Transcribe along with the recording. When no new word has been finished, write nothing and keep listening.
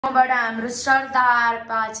बाट हाम्रो सरदार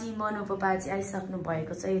पाची मनुको पाची आइसक्नु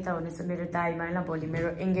भएको छ। यता हुनेछ मेरो दाइमा ल भोलि मेरो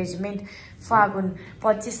एंगेजमेन्ट फागुन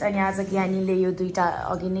 25 अनि आज ज्ञानीले यो दुईटा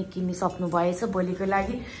अघि नै किनिसक्नु भएछ भोलिको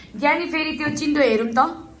लागि। ज्ञानी फेरि त्यो चिन्डो हेरौँ त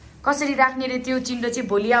कसरी राख्ने रे त्यो चिन्डो चाहिँ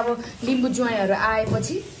भोलि अब लिम्बू जुवाइहरु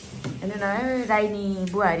आएपछि हैन न राइनी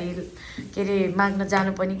बुहारी के रे माग्न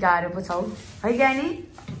जानु पनि गाह्रो पो छ है ज्ञानी।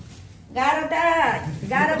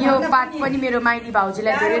 यो पाठ पनि मेरो माइली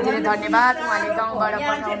भाउजूलाई धेरै धेरै धन्यवाद। उहाँले गाउँबाट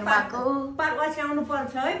पठाउनु भएको पाठ ओछ्याउनु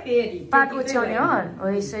पर्छ है फेरि पाठ ओछ्याउने हो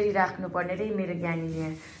यसरी राख्नु पर्ने रे। मेरो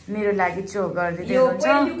ज्ञानीले मेरो लागि चो गर्दै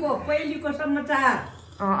हुनुहुन्छ। पहिलेको समाचार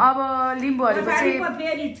अब लिम्बूहरुको चाहिँ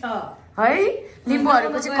फेरि छ है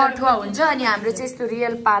लिम्बूहरुको चाहिँ कठुवा हुन्छ अनि हाम्रो चाहिँ यस्तो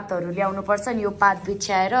रियल पातहरु ल्याउनु पर्छ अनि यो पात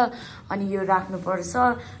बिछ्याएर अनि यो राख्नु पर्छ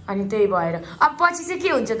अनि त्यही भएर अब पछि चाहिँ के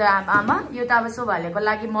हुन्छ त आमा यो त अब शोभालेको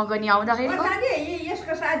लागि मगनी आउँदाखेरि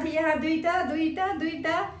यसको साथी यहाँ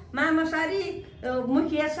दुईटा मामा सारी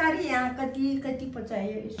मुखिया सारी यहाँ कति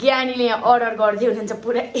पचायो। ज्ञानीले यहाँ अर्डर गर्दै हुनुहुन्छ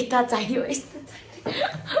पुरा यता चाहियो यस्तो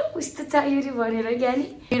उस्तो चाहियो रे भनेर ज्ञानी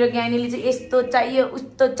मेरो ज्ञानीले चाहिँ यस्तो चाहियो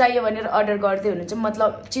उस्तो चाहियो भनेर अर्डर गर्दै हुनुहुन्छ।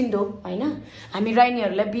 मतलब चिन्डो हैन हामी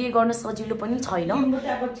राइनीहरुलाई बिहे गर्न सजिलो पनि छैन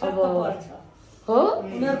अब हो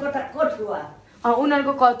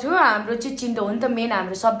उनीहरुको कठुवा हाम्रो चाहिँ चिन्डो हो नि त मेन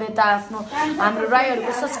हाम्रो सभ्यता आफ्नो हाम्रो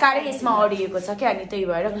राईहरुको संस्कारै यसमा अडिएको छ के अनि त्यही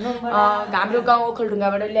भएर हाम्रो गाउँ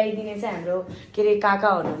ओखलढुङ्गाबाट ल्याइदिने चाहिँ हाम्रो के रे काका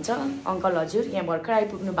हुनुहुन्छ अंकल हजुर यहाँ भर्खर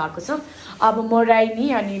आइपुग्नु भएको छ। अब म राइनी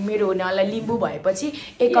अनि मेरो हुनेवाला लिम्बू भएपछि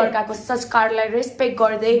एकअर्काको संस्कारलाई रेस्पेक्ट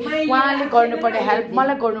गर्दै उहाँले गर्नुपर्ने हेल्प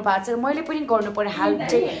मलाई गर्नु भएको छ मैले पनि गर्नुपर्ने हेल्प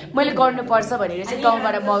चाहिँ मैले गर्नुपर्छ भनेर चाहिँ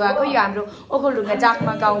गाउँबाट मगाएको यो हाम्रो ओखलढुङ्गा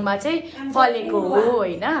जाकमा गाउँमा चाहिँ फलेको हो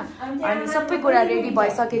हैन। अनि सबै कुरा रेडी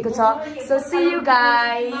भइसकेको छ। So C you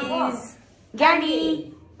guys. ज्ञानी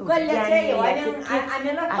निकाल्दै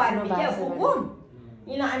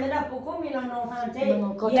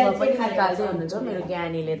हुनुहुन्छ मेरो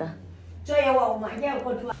ज्ञानीले त।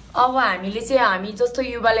 अब हामीले चाहिँ हामी जस्तो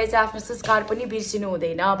युवालाई चाहिँ आफ्नो संस्कार पनि बिर्सिनु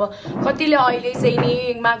हुँदैन। अब कतिले अहिले चाहिँ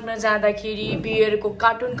नि माग्न जाँदाखेरि बियरको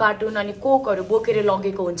कार्टुन अनि कोकहरु बोकेर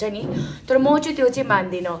लगेको हुन्छ नि तर म चाहिँ त्यो चाहिँ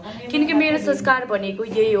मान्दिन किनकि मेरो संस्कार भनेको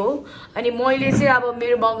यही हो। अनि मैले चाहिँ अब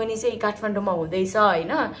मेरो मगनी चाहिँ काठमाडौँमा हुँदैछ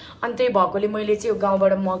हैन अनि त्यही भएकोले मैले चाहिँ यो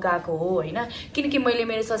गाउँबाट मगाएको हो हैन किनकि मैले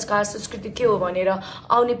मेरो संस्कार संस्कृति के हो भनेर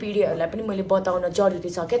आउने पिढीहरुलाई पनि मैले बताउन जरुरी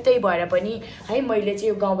छ के। त्यही भएर पनि है मैले चाहिँ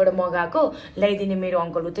यो गाउँबाट मगाएको ल्याइदिने मेरो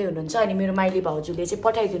अंकल उतै हुनुहुन्छ अनि मेरो माइली भाउजूले चाहिँ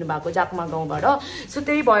पठाइदिनु भएको जाकमा गाउँबाट। सो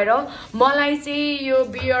त्यही भएर मलाई चाहिँ यो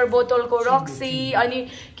बियर बोतलको रक्सी अनि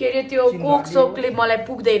के रे त्यो कोक सोकले मलाई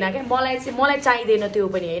पुग्दैन के मलाई चाहिदैन त्यो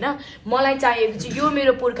पनि हैन। मलाई चाहिएको चाहिँ यो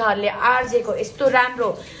मेरो पुर्खाहरुले आर्जेको यस्तो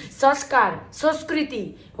राम्रो संस्कार संस्कृति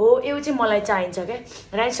हो यो चाहिँ मलाई चाहिन्छ के।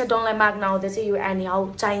 राइसा डनलाई माग्न आउँदा चाहिँ यो एनी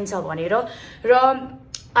हाउ चाहिन्छ भनेर र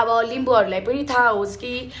अब लिम्बूहरुलाई पनि थाहा होस्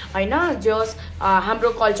कि हैन जस हाम्रो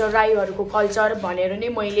कल्चर राईहरुको कल्चर भनेर नै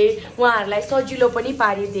मैले उहाँहरुलाई सजिलो पनि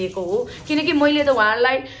पारिदिएको हो किनकि मैले त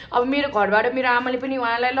उहाँहरुलाई अब मेरो घरबाट मेरो आमाले पनि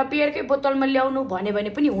उहाँहरुलाई ल बियरकै बोतलमा ल्याउनु भने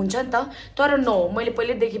पनि हुन्छ नि त तर नो मैले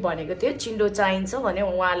पहिलेदेखि भनेको थिएँ चिन्डो चाहिन्छ भने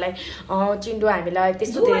उहाँहरुलाई चिन्डो हामीलाई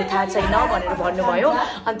त्यस्तो धेरै थाहा छैन भनेर भन्नुभयो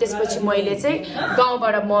अनि त्यसपछि मैले चाहिँ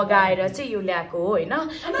गाउँबाट मगाएर चाहिँ यो ल्याएको हो हैन।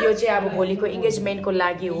 यो चाहिँ अब भोलिको एंगेजमेन्टको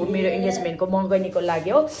लागि हो मेरो एंगेजमेन्टको मगनीको लागि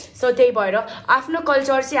हो। सो त्यही भएर आफ्नो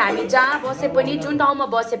कल्चर चाहिँ हामी जहाँ बसे पनि जुन ठाउँमा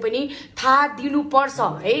बसे पनि थाहा दिनुपर्छ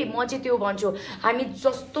है। म चाहिँ त्यो भन्छु हामी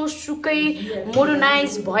जस्तो सुकै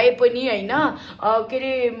मोडर्नाइज भए पनि हैन के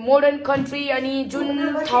रे मोडर्न कन्ट्री अनि जुन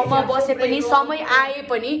ठाउँमा बसे पनि समय आए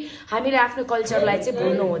पनि हामीले आफ्नो कल्चरलाई चाहिँ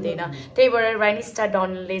भुल्नु हुँदैन। त्यही भएर राइनिस्टा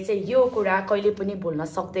डनले चाहिँ यो कुरा कहिले पनि भुल्न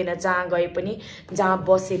सक्दैन जहाँ गए पनि जहाँ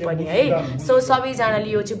बसे पनि है। सो सबैजनाले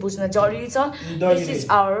यो चाहिँ बुझ्न जरुरी छ। दिस इज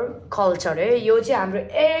आवर कल्चर है यो चाहिँ हाम्रो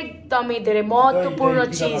एकदमै धेरै महत्त्वपूर्ण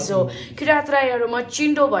चीज हो। किरात राईहरुमा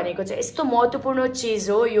चिन्डो भनेको चाहिँ यस्तो महत्त्वपूर्ण चीज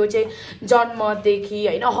हो यो चाहिँ जन्मदेखि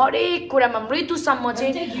हैन हरेक कुरामा मृत्युसम्म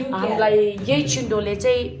चाहिँ हामीलाई यही चिन्डोले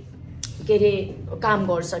चाहिँ के रे काम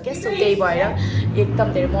गर्छ के। सो त्यही भएर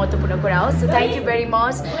एकदम धेरै महत्त्वपूर्ण कुरा हो। So thank you very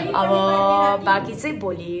much. अब बाँकी चाहिँ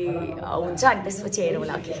भोलि हुन्छ अनि त्यसपछि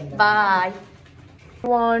हेरौँला के बाई।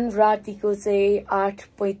 रातिको चाहिँ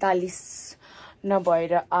 8:45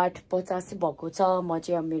 नभएर 8:50 भएको छ। म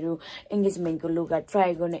चाहिँ मेरो एंगेजमेन्टको लुगा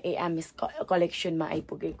ट्राई गर्न एएमएस कलेक्सनमा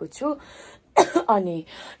आइपुगेको छु अनि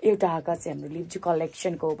एउटा हाका चाहिँ हाम्रो लिप्चू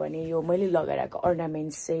कलेक्सनको हो भने यो मैले लगाएर आएको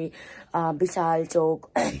अर्नामेन्ट्स चाहिँ विशाल चौक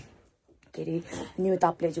के अरे न्यू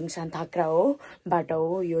ताप्लेजुङ सान्ताक्रा हो बाट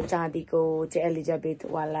हो यो चाँदीको चाहिँ एलिजाबेथ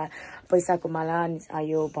वाला पैसाको माला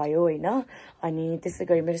यो भयो होइन अनि त्यसै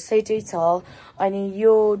गरी मेरो सेटै छ अनि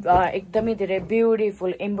यो एकदमै धेरै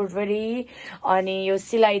ब्युटिफुल एम्ब्रोइडरी अनि यो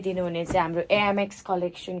सिलाइदिनु हुने चाहिँ हाम्रो एएमएक्स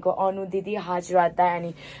कलेक्सनको अनु दिदी हाजरा दाई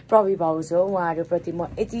अनि प्रवि भाउज हो उहाँहरूप्रति म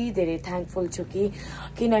यति धेरै थ्याङ्कफुल छु कि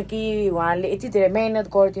किनकि उहाँले यति धेरै मेहनत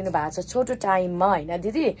गरिदिनु भएको छ छोटो टाइममा होइन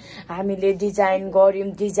दिदी हामीले डिजाइन गऱ्यौँ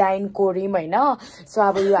डिजाइन कोर्यौँ होइन सो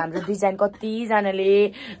अब यो हाम्रो डिजाइन कतिजनाले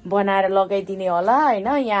बनाएर लगाइदिने होला होइन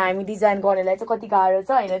यहाँ हामी डिजाइन गर्नेलाई चाहिँ कति गाह्रो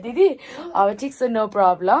छ होइन दिदी अब ठिक छ नो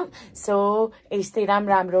प्रब्लम सो यस्तै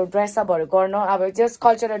राम्रो राम्रो ड्रेसअपहरू गर्न अब जस्ट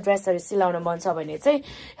कल्चरल ड्रेसहरू सिलाउन मन छ भने चाहिँ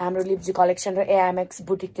हाम्रो लिप्जी कलेक्सन र एएमएक्स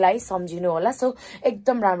बुटिकलाई सम्झिनु होला सो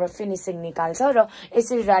एकदम राम्रो फिनिसिङ निकाल्छ र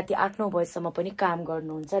यसरी राति 8-9 बजीसम्म पनि काम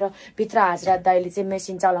गर्नुहुन्छ र भित्र हाजरा दाइले चाहिँ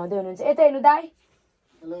मेसिन चलाउँदै हुनुहुन्छ यता हेर्नु दाइ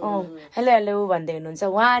हेलो हेलो भन्दै हुनुहुन्छ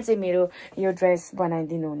उहाँ चाहिँ मेरो यो ड्रेस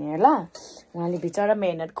बनाइदिनु हुने ल उहाँले भित्र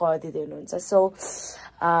मेहनत गरिदिँदै हुनुहुन्छ सो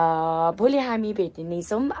भोलि हामी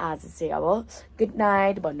भेट्नेछौँ आज चाहिँ अब गुड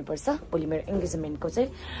नाइट भन्नुपर्छ भोलि मेरो इन्गेजमेन्टको चाहिँ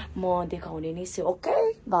म देखाउने नै छु ओके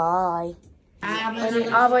बाई अनि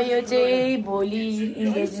अब यो चाहिँ भोलि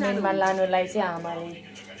इन्गेजमेन्टमा लानुलाई चाहिँ आमाले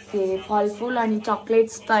के अरे फलफुल अनि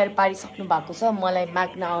चक्लेट्स तयार पारिसक्नु भएको छ मलाई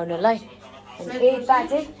माग्न आउनलाई अनि यता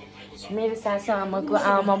चाहिँ मेरो सासू आमाको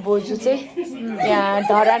आमा बोजू चाहिँ यहाँ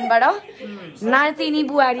धरानबाट नातिनी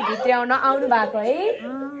बुहारी भित्र्याउन आउनु भएको है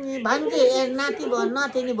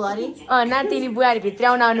नातिनी बुहारी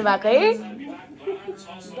भित्र्याउन आउनु भएको है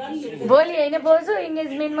भोलि होइन बोजू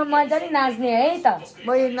इन्गेजमेन्टमा मजाले नाच्ने है त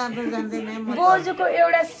बोजूको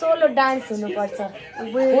एउटा सोलो डान्स हुनुपर्छ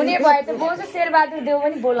हुने भए त बोजू शेरबहादुर देव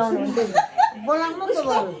पनि बोलाउनु हुन्थ्यो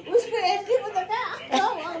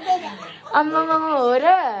आम्मामा हो र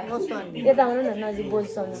यता आउनु न नजिक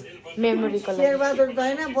बोजूसँग मेमोरीको लागि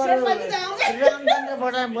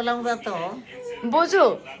बोजू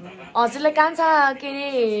हजुरलाई कान्छा के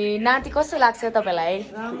अरे नाति कस्तो लाग्छ तपाईँलाई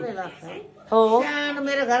हो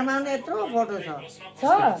मेरो घरमा यत्रो फोटो छ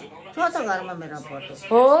त घरमा मेरो फोटो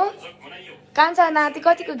हो कान्छा नाति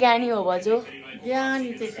कतिको ज्ञानी हो बजू ज्ञानी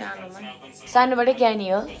चाहिँ सानोबाटै ज्ञानी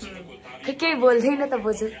हो केही बोल्दैन त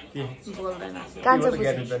बोजू कान्छा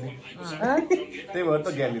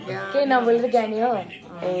केही नबोलेर ज्ञानी हो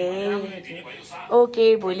ए ओके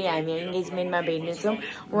भोलि हामी इन्गेजमेन्टमा भेट्नेछौँ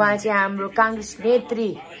उहाँ चाहिँ हाम्रो काङ्ग्रेस नेत्री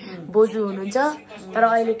बोजू हुनुहुन्छ तर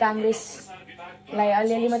अहिले काङ्ग्रेसलाई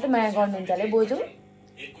अलिअलि मात्रै माया गर्नुहुन्छ होला है बोजू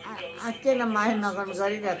किन माया नगर्नु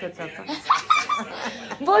गरिरहेको छ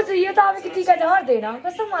बोजू यो त तपाईँको टिका झर्दैन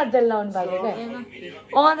कस्तो मजाले लाउनु भएको क्या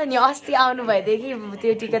अन्त नि अस्ति आउनु भएदेखि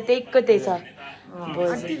त्यो टिका त्यहीको त्यही छ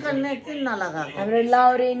हाम्रो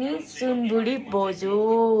लाउरेनी सुनबुढी बोजू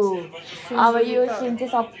अब यो सुन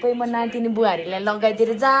चाहिँ सबै म नातिनी बुहारीलाई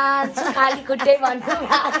लगाइदिएर जान्छु खाली खुट्टै भन्नु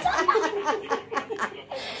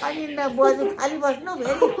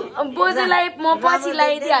बोजूलाई म पछि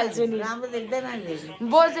लगाइदिइहाल्छु नि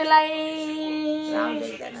बोजूलाई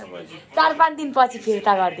 4-5 दिन पछि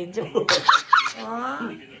फिर्ता गरिदिन्छु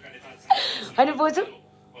होइन बोजू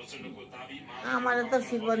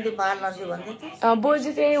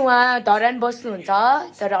बोजू चाहिँ उहाँ धरान बस्नुहुन्छ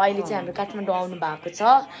तर अहिले चाहिँ हाम्रो काठमाडौँ आउनु भएको छ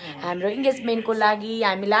हाम्रो इन्गेजमेन्टको लागि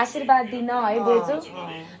हामीलाई आशीर्वाद दिन है बोजू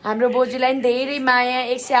हाम्रो बोजूलाई पनि धेरै माया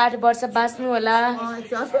 108 वर्ष बाँच्नु होला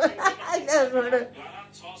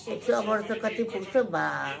 100 वर्ष कति पुग्छ बा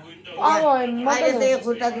अहिले त यो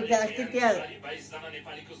खुट्टा दुख्यो अस्ति त्यहाँ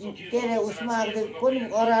के अरे उसमा कुन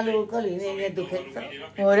ओह्रालो उकालो हिँड्ने दुखेको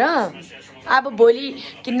छ हो र अब भोलि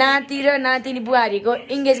कि नाति र नातिनी बुहारीको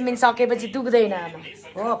इन्गेजमेन्ट सकेपछि दुख्दैन आमा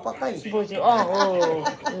हो पक्कै बोजू हो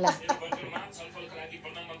ल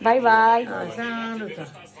बाई बाई सानो छ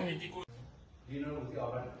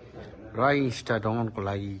राई स्टार डाउनको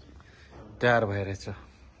लागि तयार भइरहेछ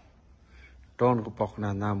डाउन को पक्ना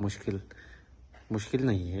नाम मुश्किल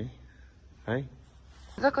नहीं है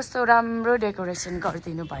र कस्तो राम्रो डेकोरेसन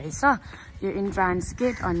गरिदिनु भएछ यो इन्ट्रान्स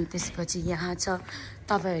गेट अनि त्यसपछि यहाँ छ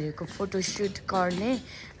तपाईहरुको फोटो सुट गर्ने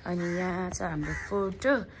अनि यहाँ छ हाम्रो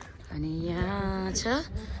फोटो अनि यहाँ छ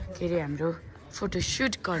के रे हाम्रो फोटो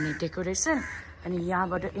सुट गर्ने डेकोरेसन अनि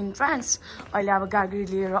यहाँबाट इन्ट्रान्स अहिले अब गाडी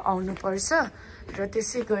लिएर आउनु पर्छ र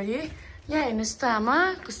त्यसै गरी यहाँ हेर्नुस् त आमा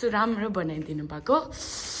कस्तो राम्रो बनाइदिनु भएको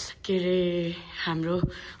के रे हाम्रो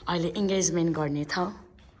अहिले इन्गेजमेन्ट गर्ने ठाउँ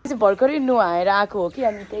भर्खरै नुहाएर आएको हो कि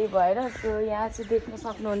अनि त्यही भएर सो यहाँ चाहिँ देख्न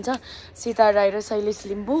सक्नुहुन्छ सीता राई र शैलेश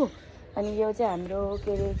लिम्बू अनि यो चाहिँ हाम्रो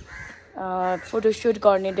के अरे फोटोसुट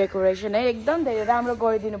गर्ने डेकोरेसन है एकदम धेरै राम्रो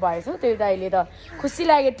गरिदिनु भएछ त्यो त अहिले त खुसी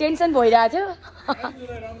लाग्यो टेन्सन भइरहेको थियो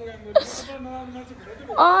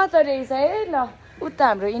त रहेछ है ल उता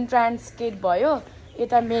हाम्रो इन्ट्रान्स गेट भयो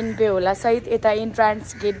यता मेन वे होला सहित यता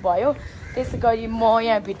इन्ट्रान्स गेट भयो त्यसै गरी म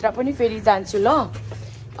यहाँ भित्र पनि फेरि जान्छु ल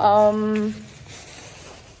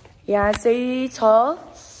यहाँ चाहिँ छ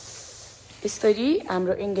यसरी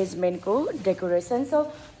हाम्रो एंगेजमेन्टको डेकोरेसन सो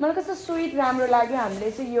मलाई कस्तो स्वीट राम्रो लाग्यो हामीले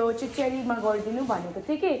चाहिँ यो चाहिँ चेरीमा गरिदिनु भनेको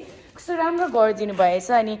थियो कि कस्तो राम्रो गरिदिनु भएछ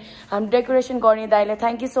अनि हाम्रो डेकोरेसन गर्ने दाइले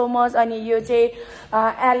थ्याङ्क यू सो मच अनि यो चाहिँ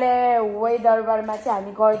एलए वे दरबारमा चाहिँ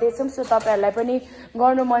हामी गर्दैछौँ सो तपाईँहरूलाई पनि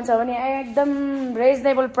गर्नु मन छ भने एकदम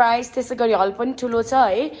रिजनेबल प्राइस त्यसै गरी हल पनि ठुलो छ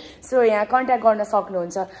है सो यहाँ कन्ट्याक्ट गर्न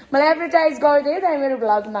सक्नुहुन्छ मलाई एडभर्टाइज गरिदियो त मेरो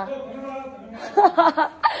भ्लगमा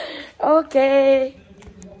ओके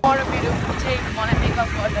मेरो चाहिँ मलाई मेकअप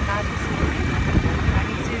गर्न लाग्दैछ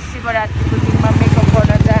हामी चाहिँ शिवरात्रिको दिनमा मेकअप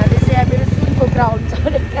गर्न जाँदैछ यहाँ मेरो सुनको ग्राउन्ड छ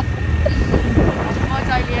अरे म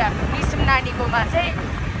चाहिँ अहिले हाम्रो निसुम नानीकोमा चाहिँ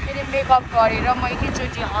फेरि मेकअप गरेर म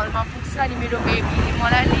एकैचोटि हलमा पुग्छु अनि मेरो बेबीले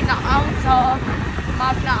मलाई लिन आउँछ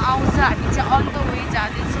माप्न आउँछ हामी चाहिँ अन द वे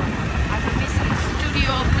जाँदैछौँ हाम्रो निसुम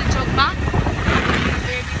स्टुडियो पुलचोकमा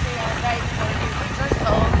बेबी चाहिँ यहाँ ड्राइभ गर्ने हुन्छ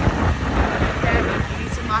सो त्यहाँदेखि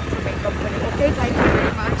चाहिँ मात्र मेकअप गर्ने okay thank you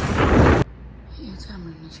very much यो चाहिँ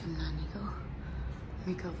हाम्रो निसुम नानीको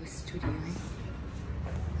मेकअप स्टुडियो है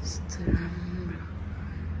यस्तो राम्रो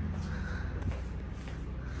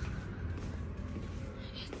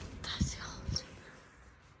यता चाहिँ हल छ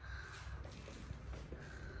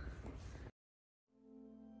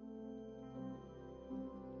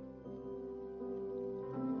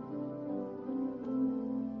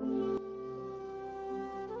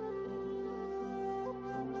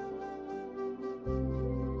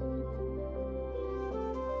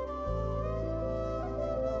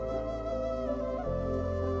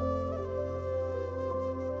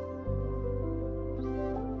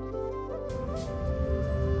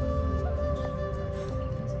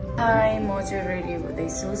हाई म चाहिँ रेडी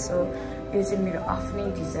हुँदैछु सो यो चाहिँ मेरो आफ्नै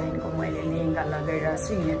डिजाइनको मैले लेहेङ्गा लगाइरहेको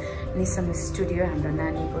छु यहाँ निसम स्टुडियो हाम्रो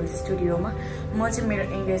नानीको स्टुडियोमा म चाहिँ मेरो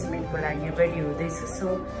इन्गेजमेन्टको लागि ready हुँदैछु so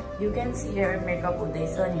you can see here makeup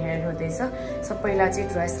हुँदैछ अनि हेयर हुँदैछ सो पहिला चाहिँ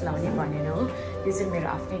ड्रेस लाउने भनेर हो यो चाहिँ मेरो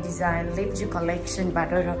आफ्नै डिजाइन लेप्ची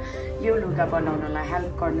कलेक्सनबाट र यो लुगा बनाउनलाई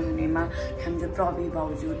हेल्प गर्नुहुनेमा हाम्रो प्रवि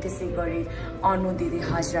भाउजू त्यसै गरी अनु दिदी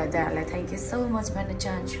Hazra दालाई thank you so much भन्न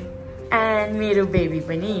चाहन्छु एन्ड मेरो बेबी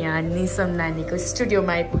पनि यहाँ निसम नानीको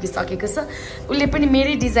स्टुडियोमा आइपुगिसकेको छ उसले पनि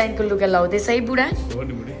मेरै डिजाइनको लुगा लाउँदैछ है बुढा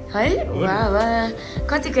है वाह वाह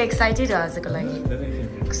कतिको एक्साइटेड आजको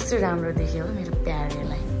लागि कस्तो राम्रो देख्यो हो मेरो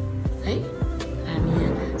प्यारेलाई है हामी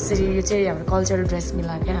यहाँ यसरी यो चाहिँ हाम्रो कल्चरल ड्रेस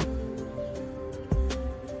मिलाएको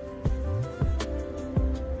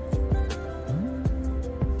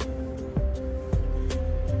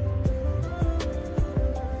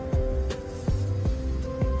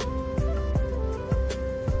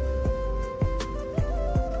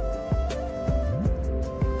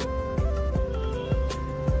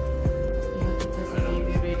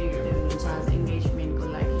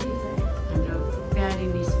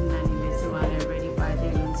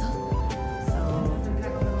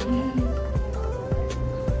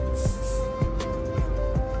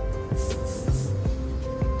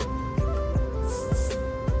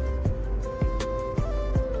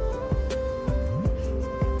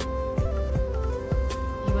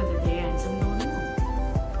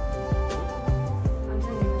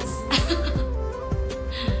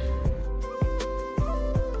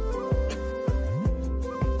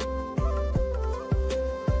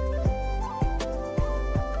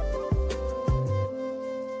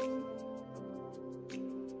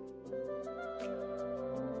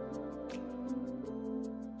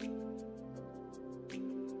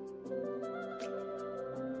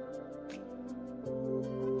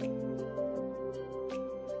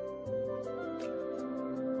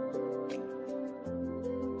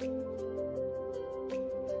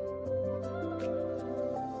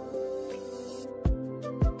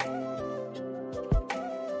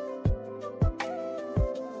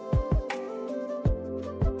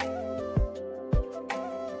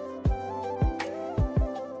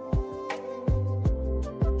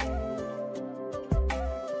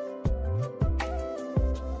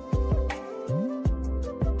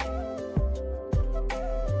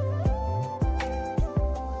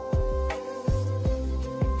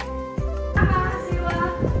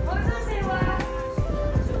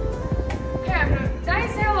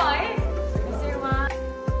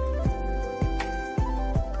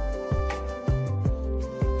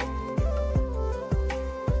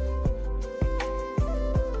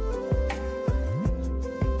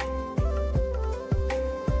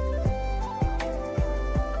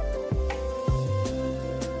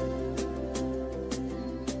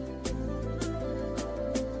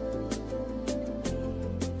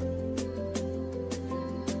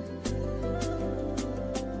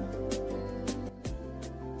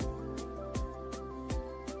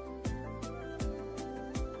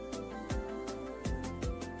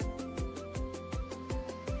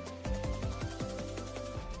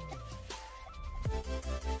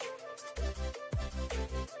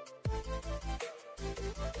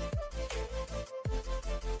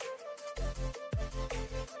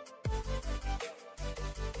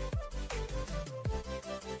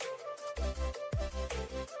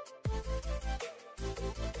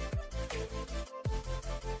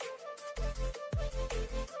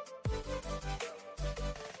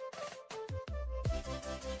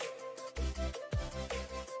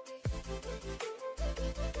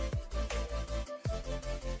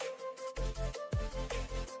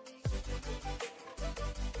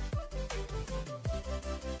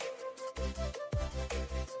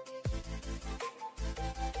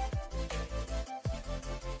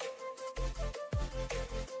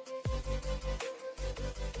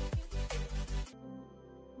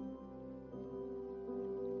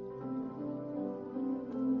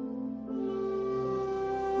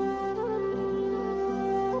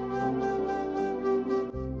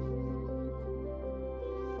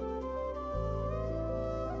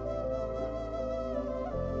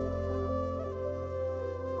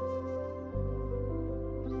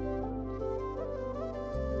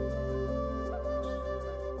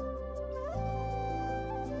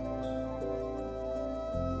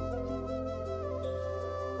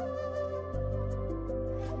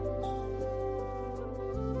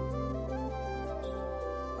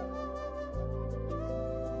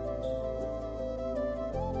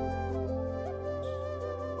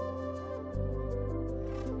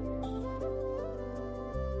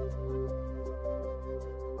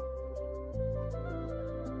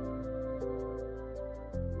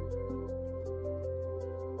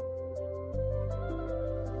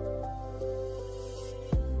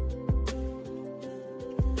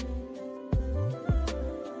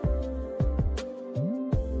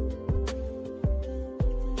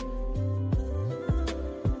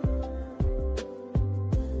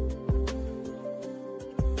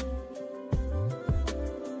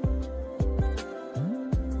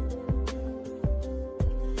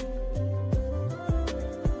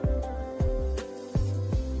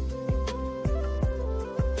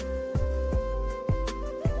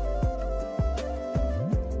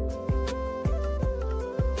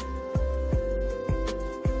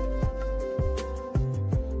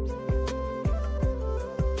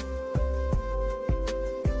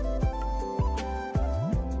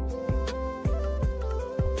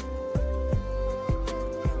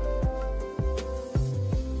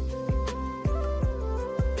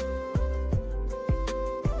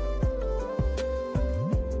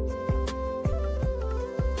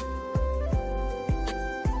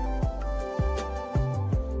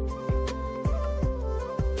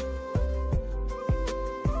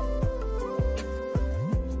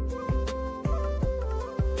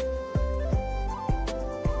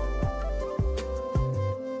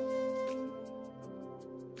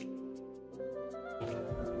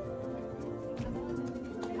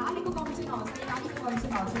कालीको कमिसनहरू चाहिँ कालीको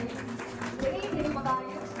कमिसनहरू चाहिँ धेरै धेरै बधाई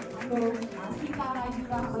हाम्रो सीता राई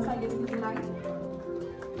विवाह बसाइले दिदीलाई